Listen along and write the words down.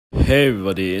Hey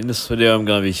everybody, in this video I'm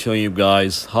gonna be showing you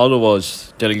guys how to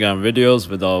watch Telegram videos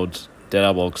without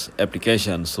Terabox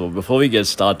application. So before we get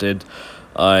started,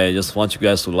 I just want you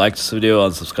guys to like this video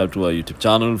and subscribe to our YouTube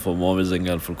channel for more amazing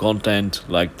helpful content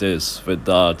like this. With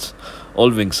that all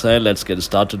being said, let's get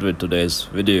started with today's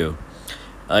video.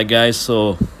 Hi guys,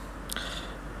 so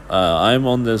I'm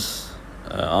on this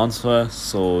answer,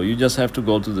 so you just have to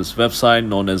go to this website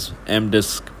known as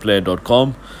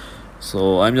mdiskplay.com.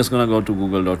 So I'm just gonna go to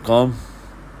google.com,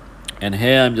 and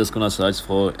here I'm just gonna search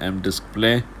for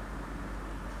mdiskplay,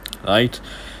 right?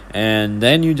 And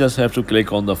then you just have to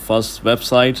click on the first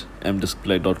website,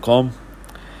 mdiskplay.com,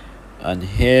 and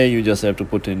here you just have to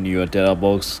put in your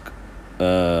Terabox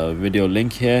video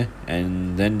link here,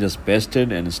 and then just paste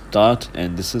it and start.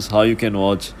 And this is how you can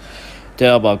watch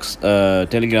Telegram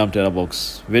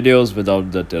Terabox videos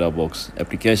without the Terabox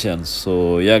application.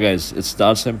 So yeah guys, it's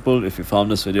that simple. If you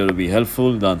found this video to be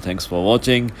helpful, then thanks for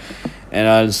watching, and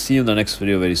I'll see you in the next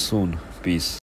video very soon. Peace.